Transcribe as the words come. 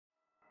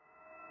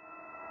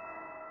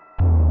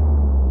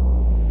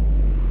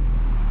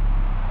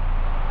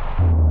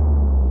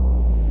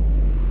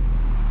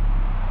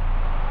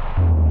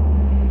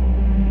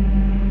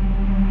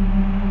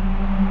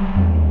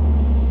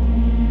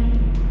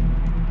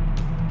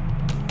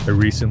I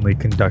recently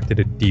conducted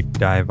a deep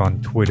dive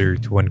on Twitter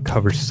to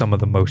uncover some of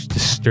the most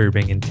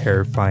disturbing and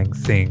terrifying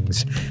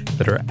things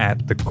that are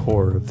at the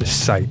core of the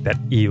site that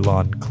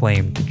Elon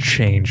claimed to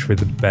change for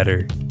the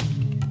better.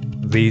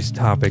 These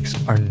topics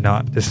are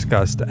not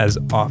discussed as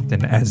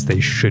often as they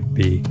should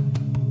be.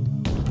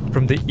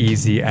 From the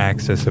easy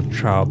access of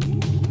child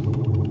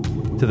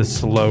to the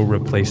slow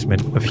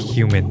replacement of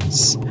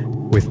humans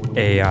with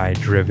AI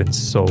driven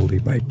solely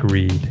by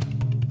greed.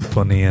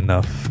 Funny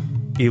enough,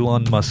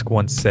 Elon Musk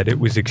once said it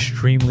was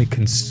extremely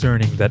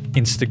concerning that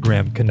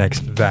Instagram connects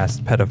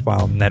vast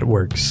pedophile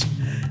networks.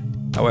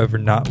 However,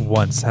 not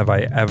once have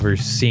I ever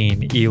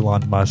seen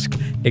Elon Musk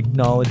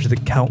acknowledge the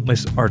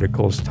countless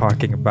articles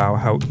talking about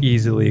how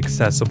easily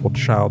accessible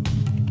child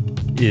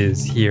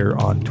is here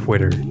on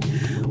Twitter,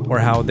 or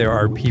how there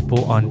are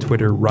people on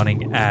Twitter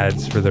running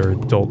ads for their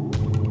adult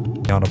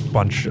on a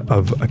bunch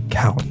of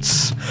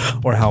accounts,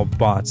 or how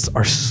bots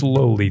are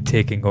slowly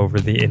taking over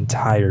the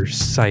entire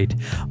site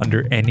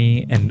under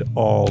any and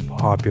all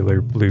popular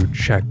blue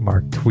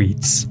checkmark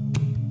tweets.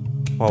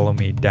 Follow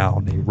me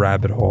down a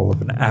rabbit hole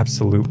of an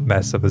absolute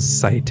mess of a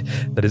site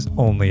that is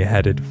only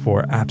headed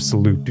for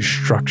absolute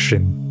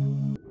destruction.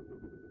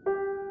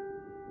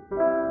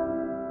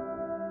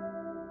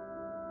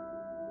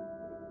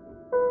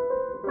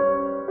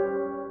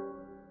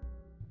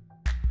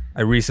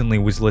 I recently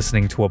was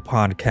listening to a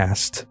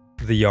podcast,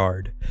 The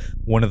Yard.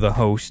 One of the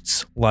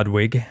hosts,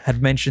 Ludwig,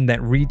 had mentioned that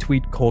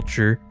retweet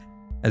culture,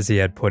 as he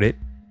had put it,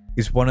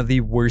 is one of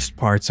the worst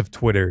parts of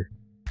Twitter.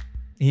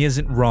 He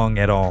isn't wrong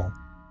at all,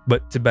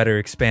 but to better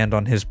expand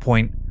on his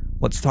point,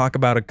 let's talk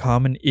about a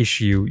common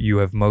issue you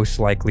have most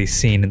likely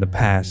seen in the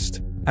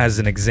past. As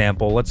an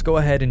example, let's go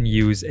ahead and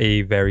use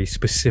a very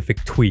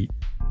specific tweet.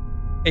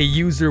 A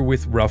user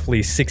with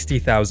roughly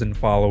 60,000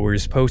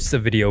 followers posts a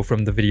video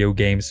from the video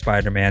game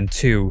Spider-Man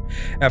 2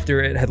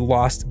 after it had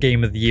lost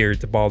Game of the Year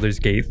to Baldur's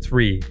Gate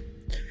 3.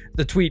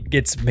 The tweet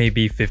gets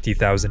maybe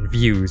 50,000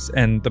 views,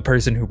 and the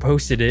person who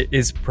posted it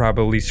is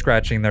probably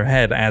scratching their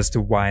head as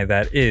to why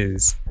that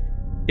is.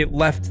 It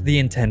left the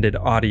intended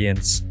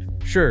audience.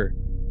 Sure,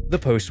 the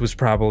post was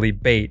probably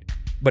bait,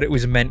 but it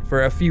was meant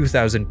for a few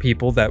thousand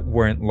people that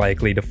weren't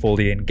likely to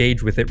fully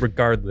engage with it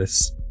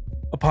regardless.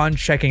 Upon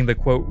checking the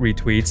quote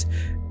retweets,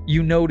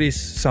 you notice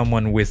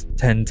someone with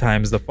 10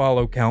 times the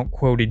follow count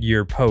quoted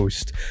your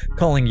post,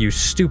 calling you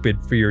stupid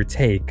for your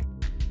take.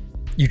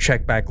 You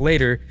check back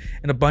later,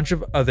 and a bunch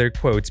of other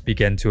quotes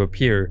begin to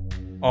appear,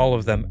 all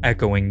of them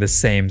echoing the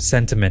same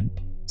sentiment,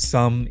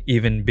 some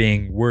even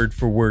being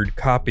word-for-word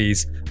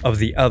copies of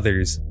the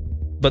others,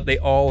 but they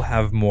all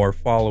have more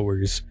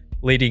followers,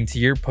 leading to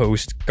your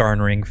post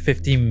garnering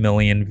 50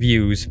 million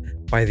views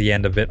by the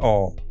end of it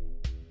all.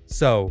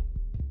 So,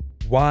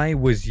 why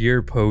was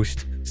your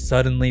post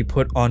suddenly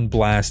put on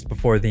blast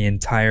before the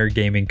entire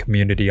gaming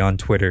community on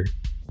Twitter?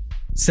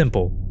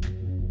 Simple.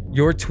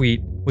 Your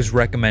tweet was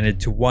recommended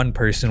to one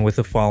person with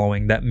a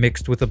following that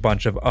mixed with a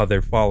bunch of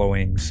other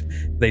followings.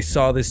 They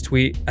saw this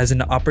tweet as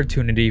an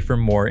opportunity for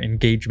more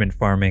engagement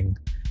farming.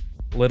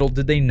 Little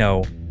did they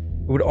know,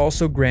 it would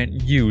also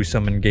grant you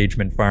some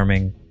engagement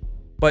farming.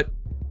 But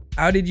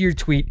how did your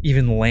tweet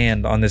even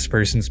land on this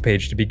person's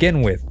page to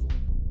begin with?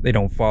 They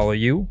don't follow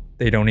you.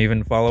 They don't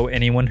even follow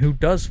anyone who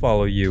does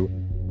follow you.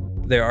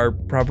 There are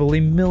probably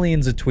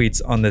millions of tweets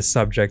on this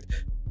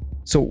subject,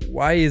 so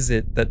why is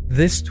it that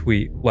this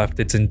tweet left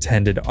its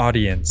intended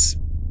audience?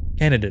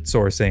 Candidate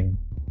sourcing.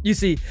 You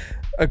see,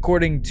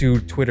 according to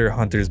Twitter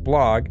Hunter's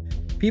blog,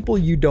 people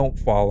you don't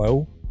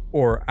follow,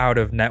 or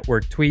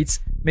out-of-network tweets,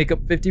 make up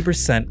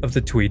 50% of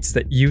the tweets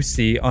that you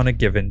see on a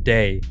given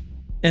day.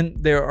 And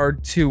there are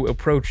two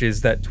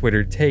approaches that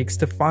Twitter takes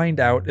to find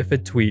out if a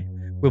tweet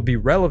will be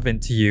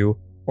relevant to you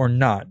or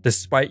not,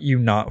 despite you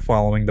not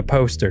following the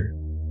poster.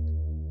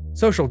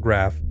 Social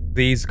graph.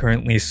 These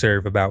currently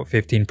serve about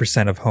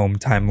 15% of home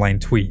timeline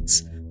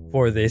tweets.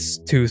 For this,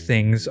 two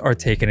things are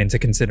taken into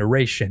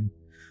consideration.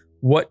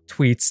 What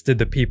tweets did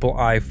the people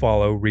I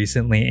follow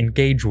recently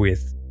engage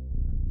with?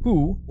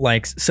 Who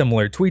likes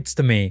similar tweets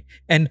to me?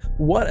 And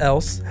what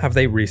else have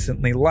they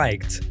recently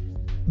liked?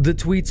 The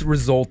tweets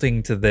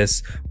resulting to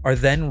this are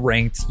then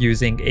ranked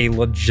using a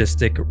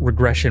logistic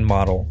regression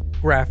model,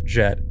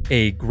 GraphJet,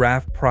 a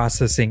graph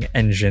processing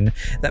engine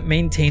that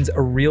maintains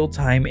a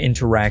real-time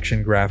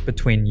interaction graph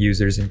between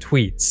users and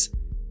tweets.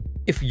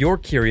 If you're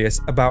curious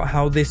about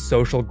how this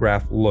social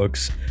graph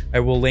looks, I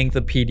will link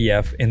the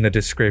PDF in the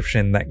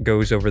description that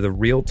goes over the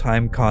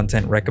real-time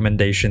content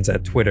recommendations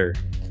at Twitter.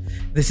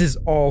 This is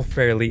all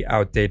fairly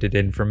outdated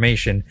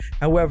information,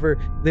 however,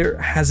 there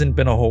hasn't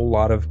been a whole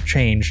lot of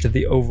change to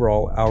the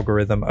overall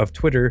algorithm of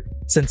Twitter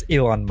since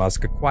Elon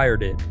Musk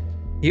acquired it.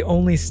 He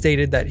only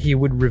stated that he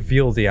would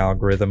reveal the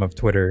algorithm of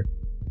Twitter,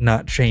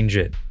 not change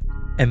it.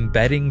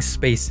 Embedding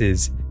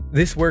spaces.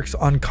 This works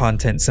on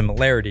content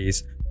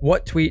similarities.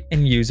 What tweet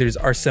and users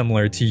are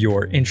similar to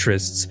your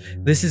interests?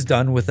 This is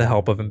done with the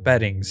help of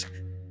embeddings.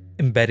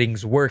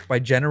 Embeddings work by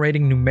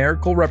generating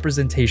numerical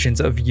representations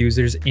of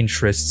users'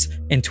 interests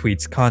in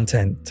tweets'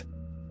 content.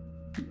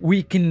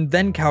 We can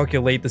then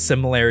calculate the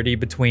similarity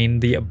between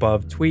the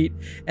above tweet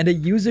and a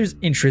user's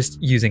interest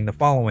using the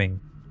following.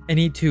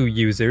 Any two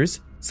users,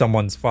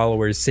 someone's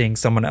followers seeing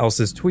someone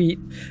else's tweet,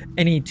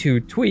 any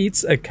two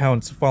tweets,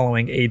 accounts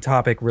following a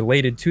topic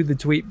related to the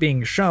tweet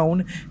being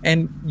shown,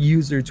 and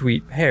user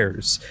tweet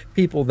pairs,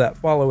 people that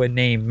follow a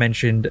name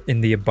mentioned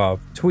in the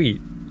above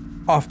tweet.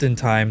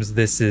 Oftentimes,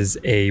 this is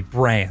a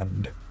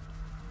brand.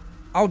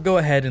 I'll go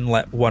ahead and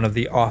let one of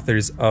the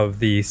authors of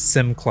the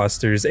sim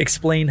clusters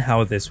explain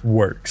how this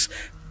works.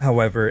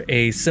 However,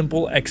 a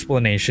simple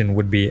explanation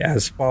would be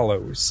as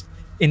follows.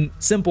 In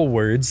simple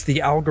words, the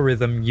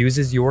algorithm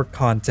uses your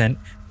content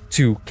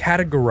to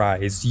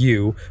categorize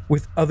you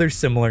with other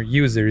similar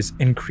users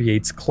and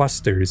creates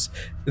clusters.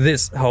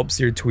 This helps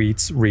your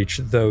tweets reach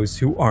those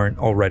who aren't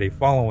already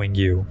following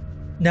you.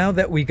 Now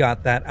that we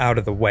got that out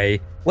of the way,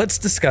 let's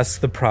discuss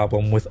the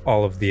problem with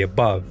all of the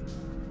above.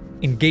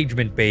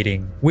 Engagement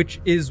baiting,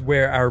 which is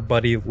where our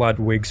buddy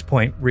Ludwig's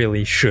point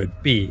really should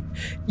be.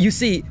 You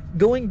see,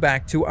 going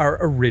back to our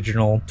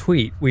original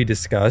tweet we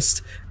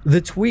discussed,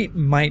 the tweet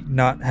might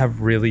not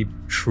have really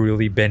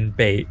truly been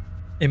bait.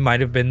 It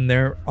might have been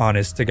their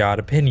honest-to-God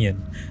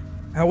opinion.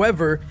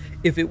 However,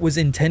 if it was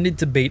intended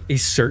to bait a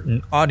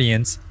certain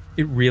audience,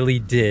 it really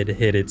did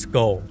hit its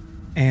goal,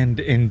 and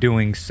in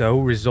doing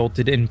so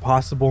resulted in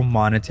possible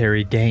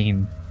monetary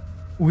gain.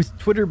 With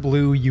Twitter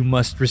Blue, you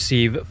must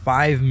receive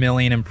 5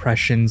 million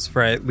impressions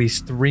for at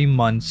least 3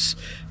 months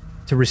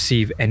to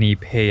receive any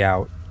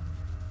payout.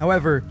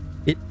 However,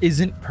 it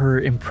isn't per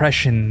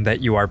impression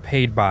that you are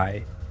paid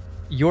by.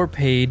 You're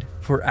paid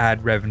for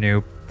ad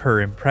revenue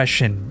per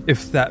impression,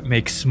 if that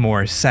makes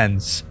more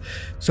sense.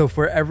 So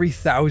for every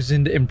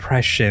 1,000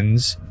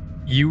 impressions,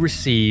 you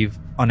receive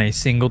on a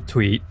single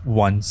tweet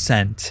 1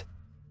 cent.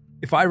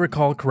 If I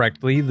recall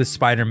correctly, the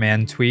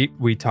Spider-Man tweet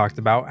we talked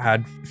about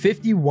had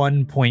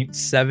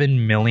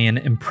 51.7 million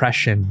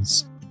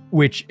impressions,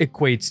 which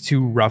equates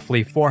to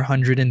roughly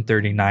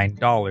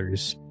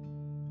 $439.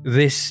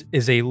 This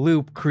is a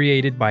loop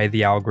created by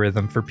the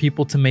algorithm for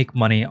people to make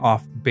money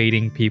off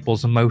baiting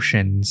people's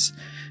emotions.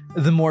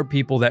 The more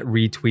people that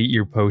retweet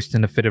your post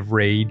in a fit of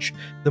rage,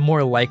 the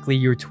more likely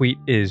your tweet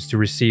is to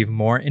receive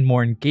more and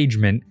more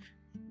engagement,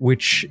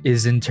 which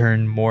is in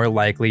turn more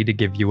likely to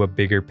give you a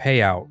bigger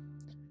payout.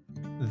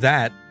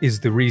 That is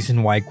the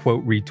reason why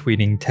quote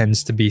retweeting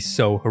tends to be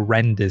so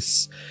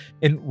horrendous,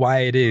 and why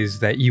it is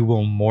that you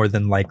will more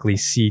than likely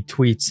see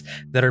tweets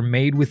that are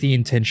made with the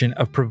intention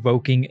of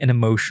provoking an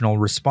emotional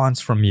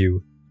response from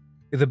you.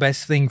 The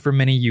best thing for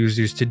many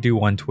users to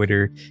do on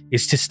Twitter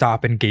is to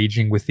stop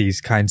engaging with these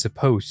kinds of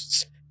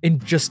posts,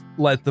 and just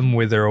let them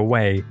wither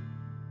away.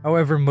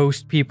 However,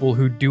 most people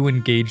who do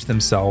engage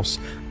themselves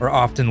are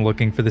often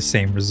looking for the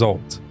same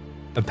result,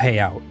 a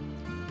payout.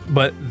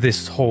 But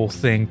this whole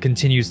thing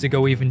continues to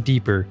go even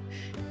deeper,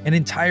 an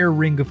entire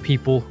ring of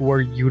people who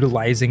are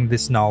utilizing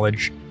this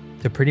knowledge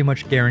to pretty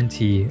much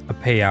guarantee a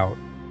payout,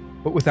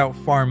 but without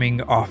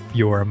farming off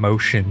your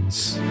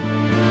emotions.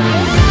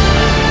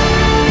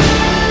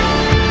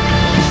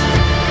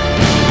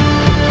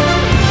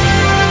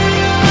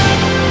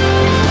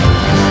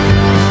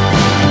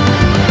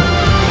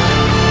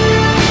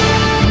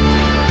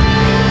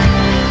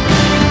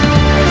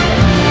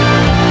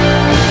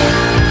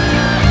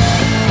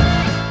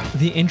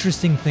 The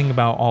interesting thing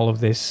about all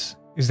of this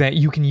is that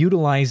you can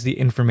utilize the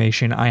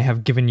information I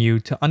have given you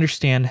to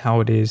understand how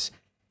it is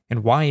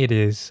and why it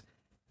is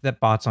that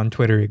bots on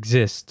Twitter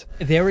exist.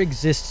 There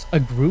exists a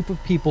group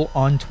of people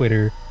on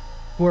Twitter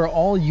who are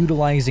all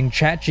utilizing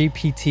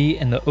ChatGPT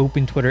and the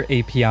Open Twitter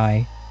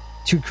API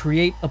to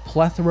create a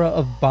plethora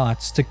of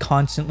bots to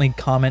constantly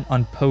comment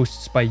on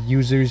posts by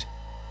users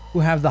who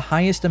have the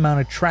highest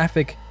amount of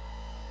traffic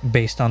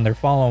based on their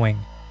following.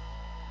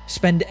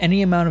 Spend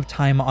any amount of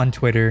time on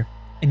Twitter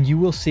and you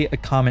will see a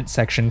comment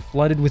section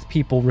flooded with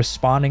people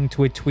responding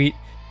to a tweet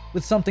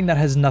with something that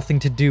has nothing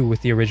to do with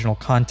the original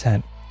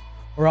content.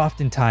 Or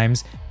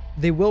oftentimes,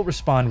 they will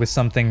respond with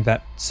something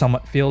that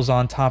somewhat feels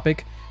on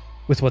topic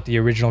with what the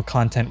original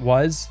content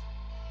was.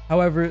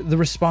 However, the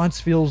response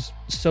feels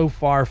so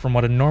far from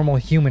what a normal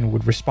human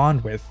would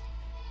respond with.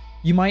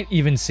 You might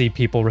even see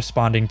people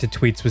responding to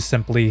tweets with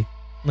simply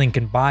 "link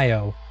in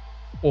bio"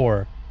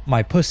 or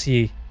 "my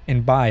pussy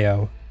in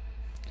bio."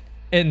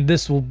 And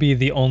this will be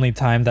the only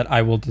time that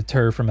I will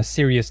deter from a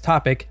serious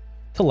topic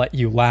to let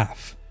you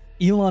laugh.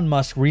 Elon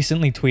Musk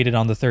recently tweeted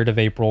on the 3rd of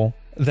April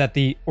that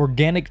the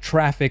organic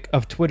traffic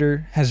of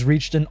Twitter has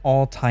reached an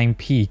all-time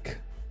peak,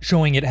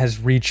 showing it has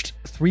reached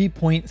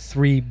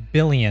 3.3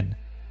 billion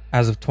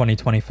as of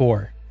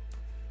 2024.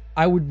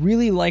 I would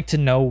really like to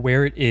know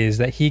where it is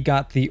that he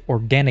got the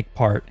organic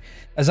part,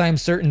 as I am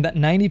certain that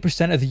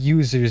 90% of the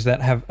users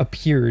that have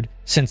appeared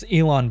since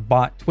Elon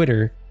bought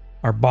Twitter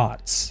are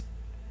bots.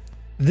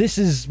 This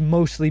is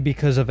mostly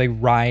because of a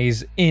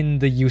rise in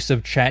the use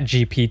of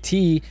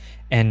ChatGPT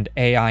and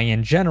AI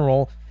in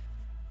general,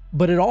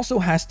 but it also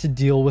has to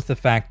deal with the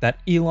fact that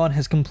Elon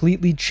has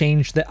completely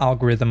changed the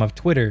algorithm of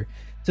Twitter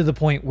to the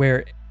point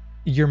where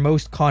your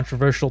most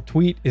controversial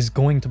tweet is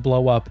going to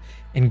blow up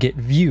and get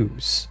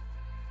views.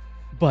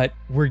 But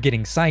we're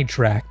getting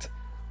sidetracked.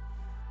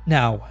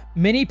 Now,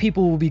 many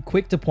people will be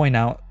quick to point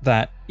out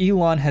that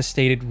Elon has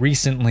stated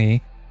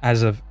recently,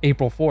 as of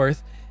April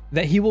 4th,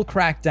 that he will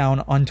crack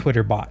down on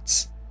Twitter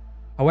bots.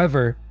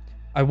 However,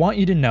 I want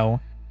you to know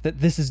that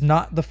this is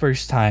not the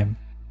first time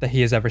that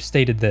he has ever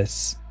stated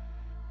this.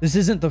 This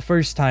isn't the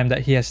first time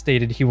that he has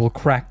stated he will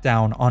crack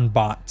down on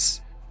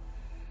bots.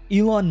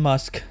 Elon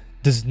Musk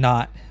does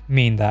not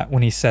mean that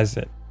when he says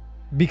it,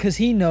 because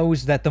he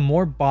knows that the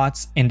more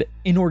bots and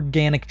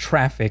inorganic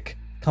traffic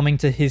coming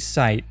to his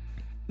site,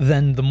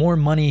 then the more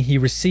money he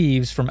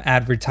receives from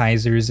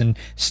advertisers and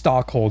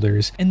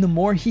stockholders, and the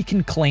more he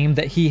can claim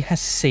that he has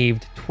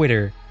saved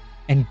Twitter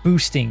and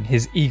boosting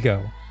his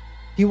ego.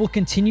 He will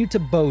continue to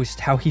boast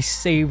how he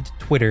saved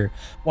Twitter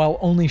while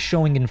only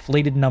showing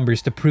inflated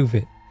numbers to prove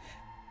it.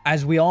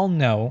 As we all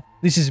know,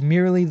 this is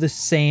merely the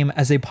same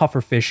as a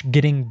pufferfish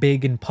getting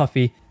big and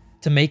puffy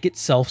to make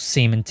itself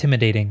seem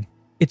intimidating.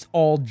 It's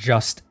all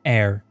just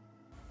air.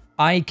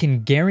 I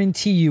can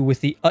guarantee you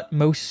with the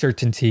utmost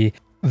certainty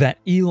that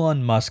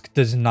Elon Musk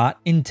does not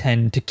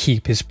intend to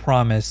keep his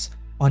promise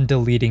on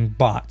deleting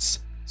bots.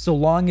 So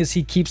long as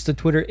he keeps the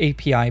Twitter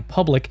API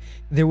public,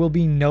 there will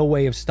be no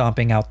way of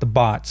stomping out the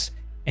bots,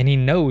 and he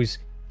knows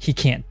he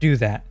can't do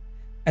that,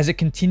 as it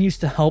continues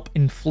to help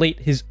inflate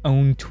his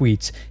own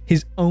tweets,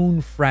 his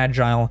own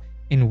fragile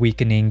and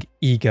weakening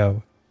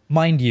ego.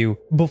 Mind you,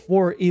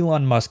 before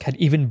Elon Musk had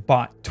even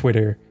bought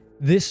Twitter,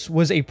 this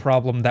was a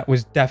problem that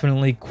was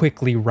definitely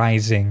quickly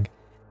rising,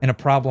 and a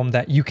problem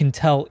that you can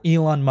tell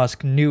Elon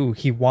Musk knew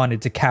he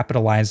wanted to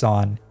capitalize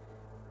on.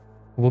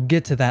 We'll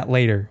get to that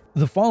later.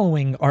 The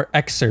following are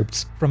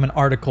excerpts from an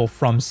article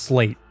from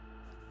Slate.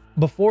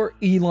 Before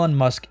Elon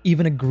Musk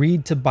even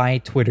agreed to buy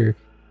Twitter,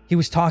 he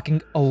was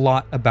talking a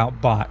lot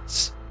about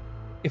bots.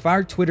 If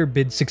our Twitter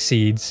bid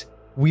succeeds,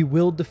 we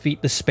will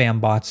defeat the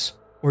spam bots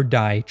or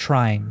die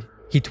trying,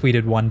 he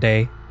tweeted one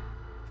day.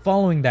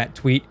 Following that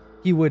tweet,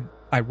 he would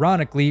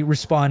ironically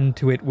respond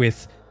to it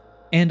with,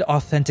 and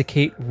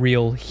authenticate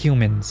real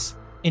humans.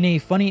 In a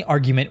funny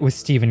argument with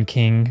Stephen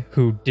King,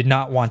 who did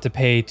not want to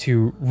pay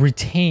to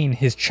retain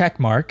his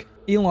checkmark,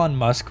 Elon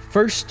Musk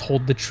first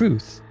told the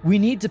truth. We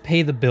need to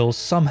pay the bills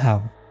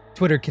somehow.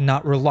 Twitter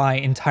cannot rely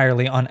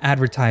entirely on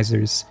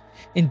advertisers.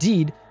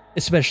 Indeed,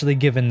 especially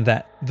given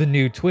that the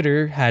new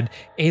Twitter had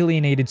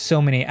alienated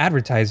so many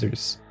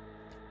advertisers.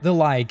 The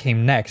lie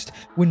came next,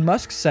 when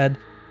Musk said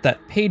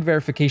that paid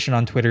verification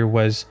on Twitter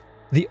was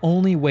the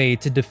only way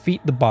to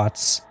defeat the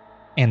bots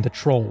and the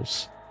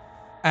trolls.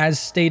 As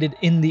stated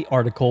in the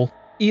article,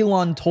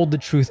 Elon told the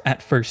truth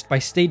at first by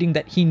stating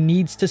that he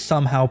needs to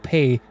somehow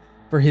pay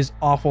for his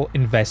awful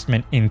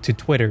investment into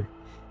Twitter.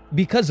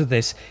 Because of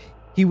this,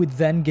 he would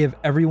then give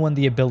everyone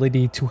the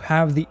ability to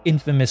have the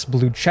infamous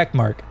blue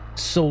checkmark,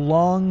 so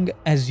long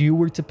as you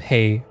were to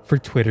pay for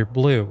Twitter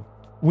Blue,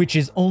 which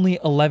is only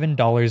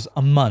 $11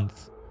 a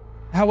month.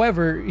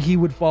 However, he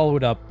would follow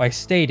it up by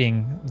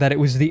stating that it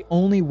was the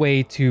only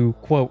way to,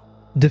 quote,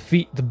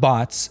 defeat the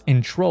bots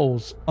and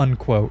trolls,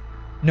 unquote,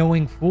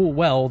 knowing full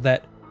well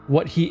that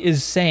what he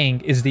is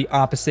saying is the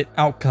opposite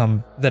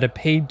outcome that a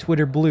paid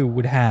Twitter Blue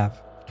would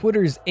have.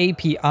 Twitter's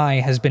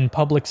API has been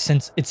public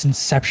since its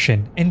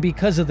inception, and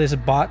because of this,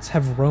 bots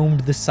have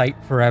roamed the site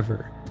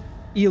forever.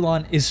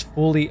 Elon is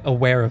fully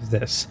aware of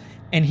this,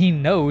 and he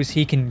knows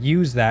he can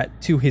use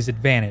that to his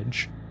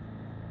advantage.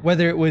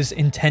 Whether it was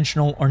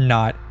intentional or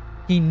not,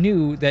 he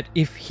knew that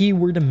if he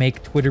were to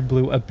make Twitter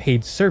Blue a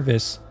paid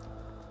service,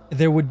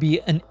 there would be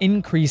an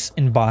increase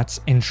in bots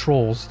and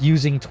trolls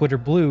using Twitter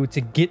Blue to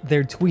get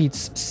their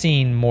tweets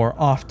seen more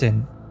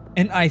often.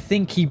 And I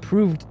think he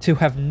proved to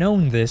have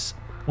known this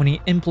when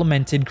he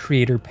implemented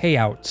creator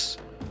payouts.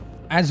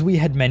 As we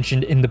had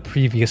mentioned in the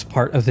previous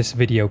part of this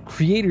video,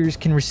 creators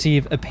can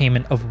receive a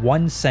payment of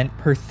 1 cent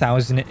per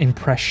 1,000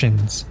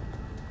 impressions.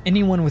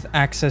 Anyone with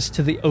access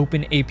to the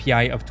open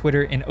API of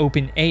Twitter and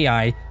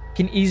OpenAI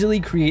can easily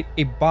create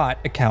a bot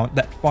account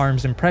that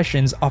farms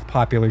impressions off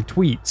popular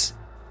tweets.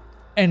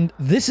 And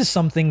this is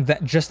something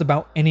that just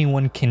about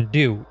anyone can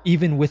do,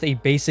 even with a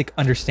basic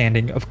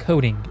understanding of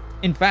coding.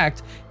 In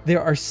fact,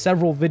 there are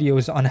several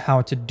videos on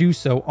how to do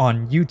so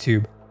on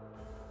YouTube.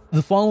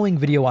 The following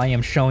video I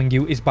am showing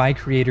you is by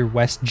creator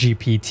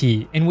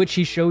WestGPT, in which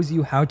he shows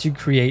you how to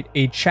create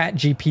a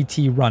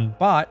ChatGPT run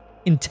bot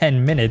in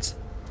 10 minutes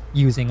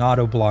using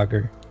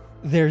Autoblogger.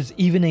 There's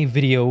even a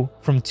video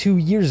from 2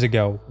 years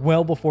ago,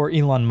 well before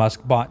Elon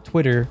Musk bought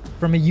Twitter,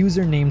 from a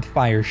user named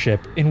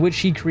Fireship, in which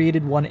he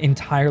created one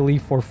entirely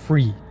for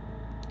free.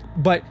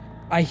 But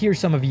I hear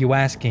some of you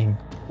asking,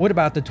 what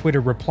about the Twitter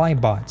reply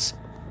bots?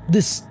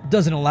 This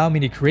doesn't allow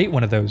me to create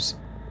one of those.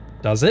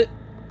 Does it?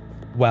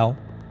 Well,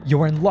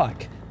 you're in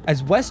luck,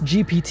 as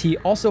WestGPT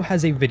also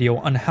has a video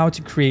on how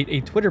to create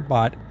a Twitter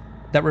bot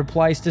that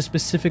replies to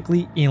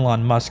specifically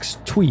Elon Musk's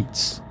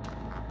tweets.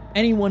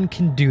 Anyone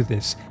can do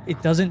this.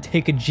 It doesn't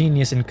take a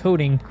genius in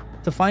coding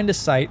to find a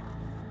site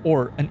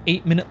or an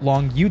 8-minute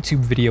long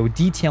YouTube video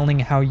detailing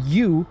how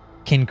you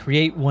can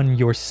create one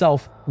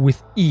yourself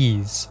with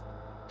ease.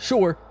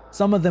 Sure,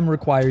 some of them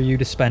require you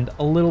to spend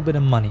a little bit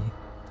of money,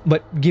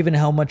 But given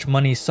how much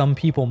money some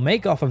people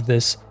make off of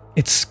this,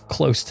 it's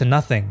close to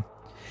nothing.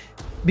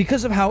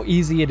 Because of how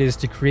easy it is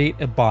to create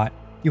a bot,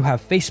 you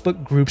have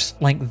Facebook groups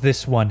like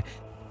this one,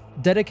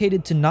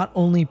 dedicated to not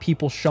only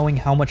people showing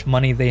how much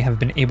money they have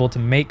been able to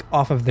make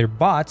off of their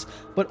bots,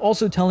 but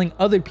also telling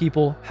other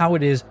people how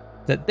it is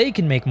that they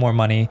can make more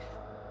money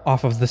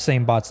off of the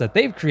same bots that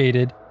they've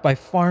created by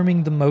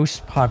farming the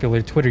most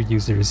popular Twitter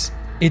users.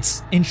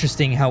 It's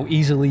interesting how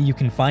easily you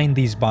can find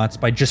these bots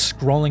by just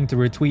scrolling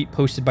through a tweet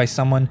posted by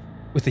someone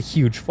with a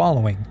huge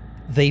following.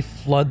 They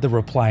flood the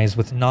replies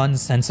with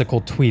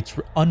nonsensical tweets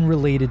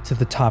unrelated to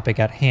the topic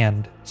at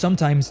hand.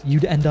 Sometimes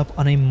you'd end up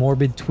on a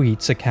morbid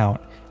tweets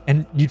account,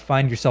 and you'd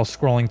find yourself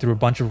scrolling through a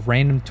bunch of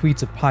random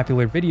tweets of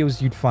popular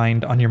videos you'd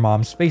find on your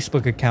mom's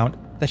Facebook account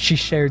that she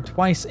shared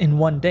twice in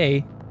one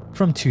day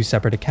from 2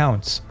 separate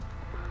accounts.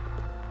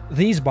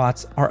 These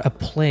bots are a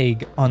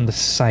plague on the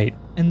site,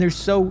 and they're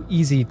so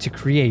easy to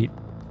create.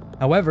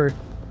 However,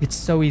 it's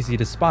so easy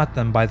to spot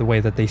them by the way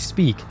that they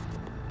speak,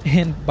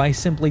 and by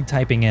simply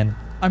typing in,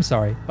 "I'm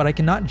sorry, but I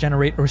cannot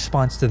generate a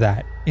response to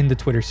that," in the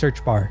Twitter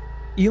search bar.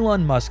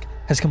 Elon Musk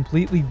has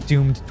completely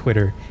doomed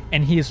Twitter,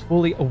 and he is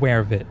fully aware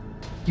of it.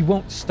 He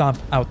won't stomp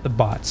out the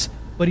bots,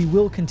 but he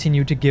will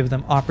continue to give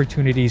them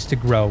opportunities to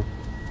grow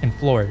and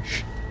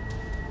flourish.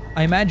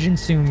 I imagine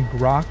soon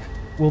Grok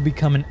will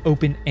become an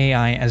open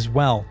AI as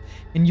well,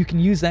 and you can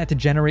use that to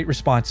generate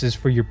responses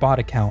for your bot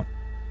account.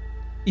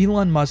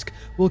 Elon Musk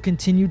will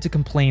continue to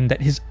complain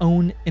that his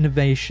own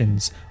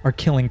innovations are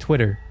killing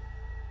Twitter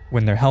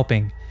when they're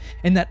helping,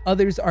 and that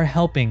others are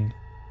helping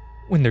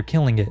when they're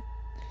killing it.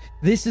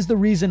 This is the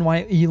reason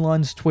why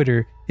Elon's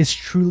Twitter is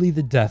truly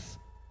the death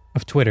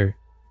of Twitter,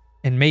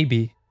 and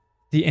maybe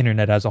the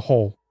internet as a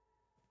whole.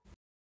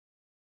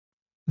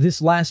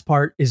 This last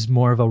part is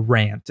more of a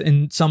rant,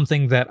 and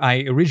something that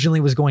I originally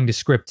was going to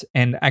script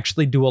and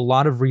actually do a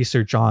lot of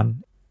research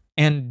on,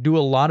 and do a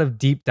lot of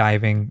deep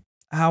diving.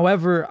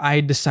 However,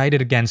 I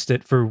decided against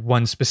it for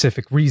one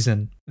specific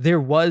reason. There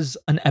was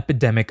an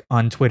epidemic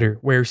on Twitter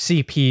where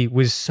CP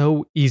was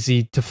so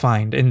easy to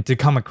find and to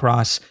come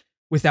across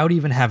without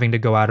even having to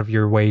go out of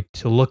your way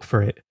to look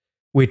for it.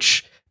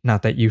 Which,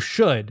 not that you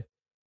should,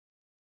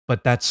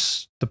 but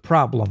that's the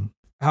problem.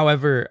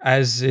 However,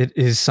 as it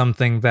is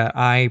something that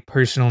I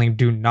personally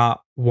do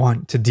not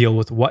want to deal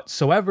with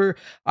whatsoever,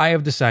 I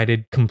have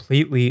decided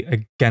completely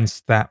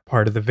against that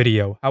part of the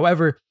video.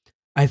 However,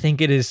 I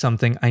think it is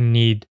something I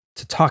need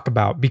to talk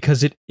about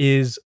because it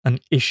is an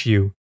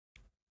issue.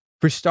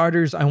 For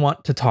starters, I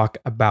want to talk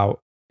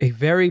about a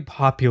very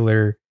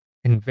popular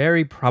and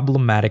very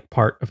problematic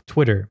part of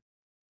Twitter.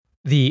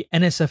 The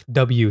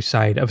NSFW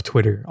side of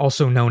Twitter,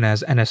 also known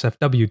as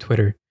NSFW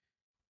Twitter.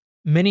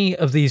 Many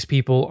of these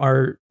people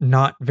are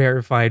not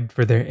verified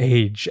for their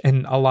age,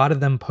 and a lot of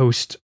them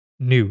post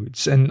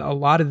nudes, and a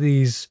lot of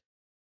these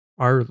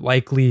are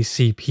likely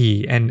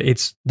CP, and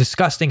it's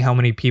disgusting how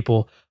many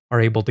people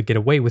are able to get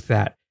away with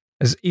that,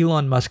 as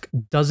Elon Musk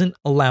doesn't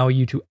allow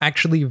you to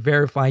actually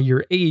verify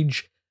your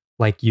age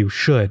like you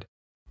should.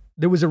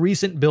 There was a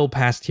recent bill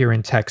passed here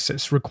in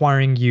Texas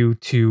requiring you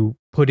to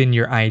put in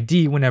your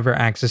ID whenever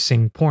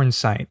accessing porn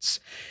sites,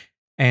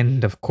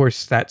 and of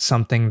course that's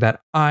something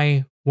that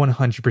I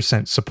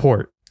 100%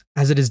 support,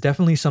 as it is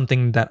definitely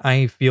something that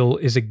I feel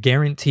is a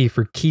guarantee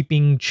for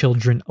keeping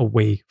children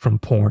away from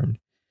porn.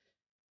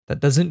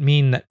 That doesn't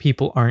mean that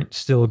people aren't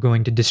still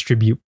going to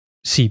distribute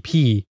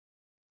CP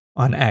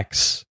on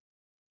X,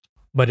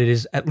 but it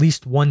is at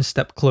least one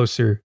step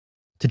closer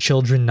to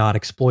children not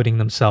exploiting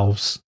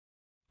themselves.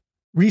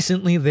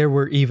 Recently, there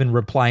were even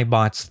reply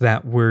bots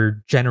that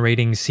were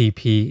generating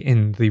CP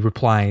in the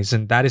replies,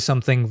 and that is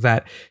something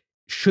that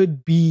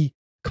should be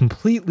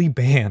completely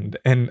banned,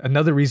 and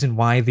another reason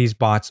why these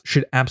bots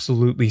should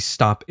absolutely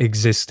stop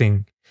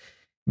existing,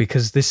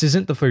 because this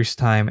isn't the first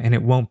time and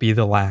it won't be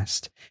the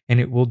last, and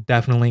it will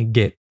definitely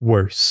get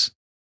worse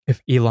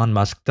if Elon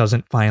Musk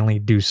doesn't finally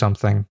do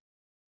something.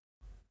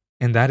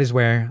 And that is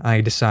where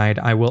I decide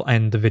I will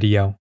end the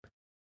video.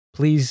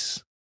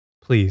 Please,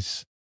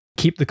 please,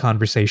 keep the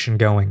conversation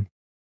going.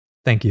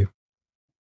 Thank you.